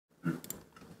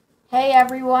Hey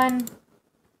everyone,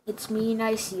 it's me,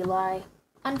 niceFilms.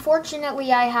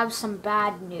 Unfortunately, I have some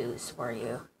bad news for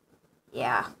you.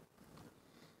 Yeah,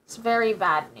 it's very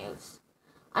bad news.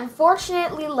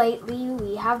 Unfortunately, lately,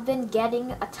 we have been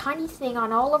getting a tiny thing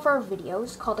on all of our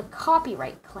videos called a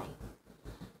copyright claim.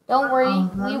 Don't worry,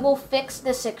 we will fix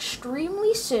this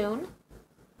extremely soon.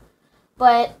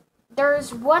 But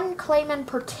there's one claim in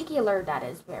particular that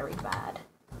is very bad.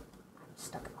 I'm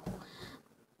stuck in a hole.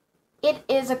 It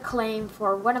is a claim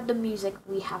for one of the music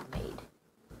we have made.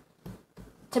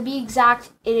 To be exact,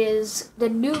 it is the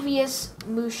Nuvius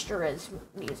Mooster's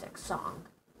music song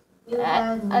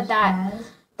that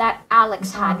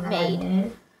Alex had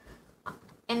made.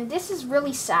 And this is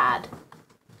really sad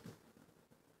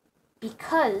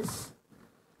because,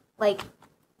 it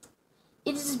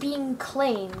is being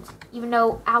claimed even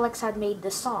though Alex had made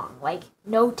the song.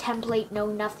 No template, no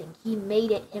nothing. He made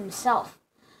it himself.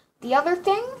 The other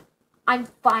thing I'm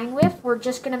fine with. We're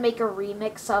just going to make a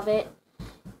remix of it.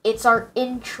 It's our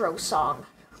intro song.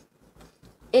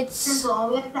 It's simple. All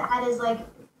we have to add is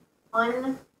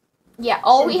one. Yeah,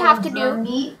 all we have to do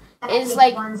is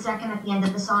 1 second at the end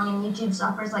of the song, and YouTube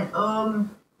suffers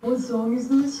what song is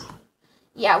this?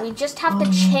 Yeah, we just have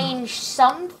to change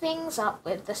some things up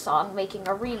with the song, making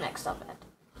a remix of it.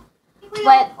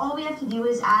 But all we have to do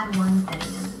is add one thing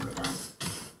and then we're done.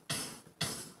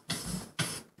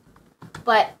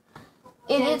 But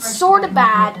it is sort of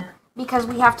bad because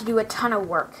we have to do a ton of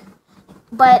work.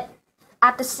 But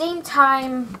at the same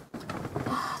time,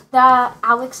 the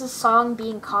Alex's song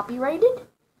being copyrighted,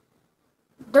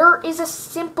 there is a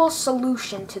simple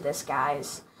solution to this,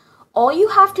 guys. All you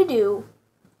have to do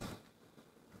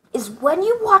is when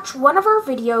you watch one of our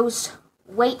videos,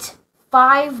 wait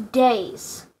 5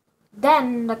 days.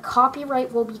 Then the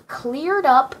copyright will be cleared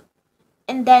up,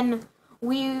 and then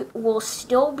we will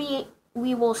still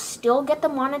get the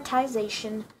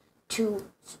monetization to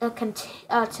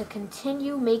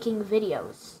continue making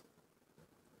videos.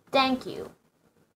 Thank you.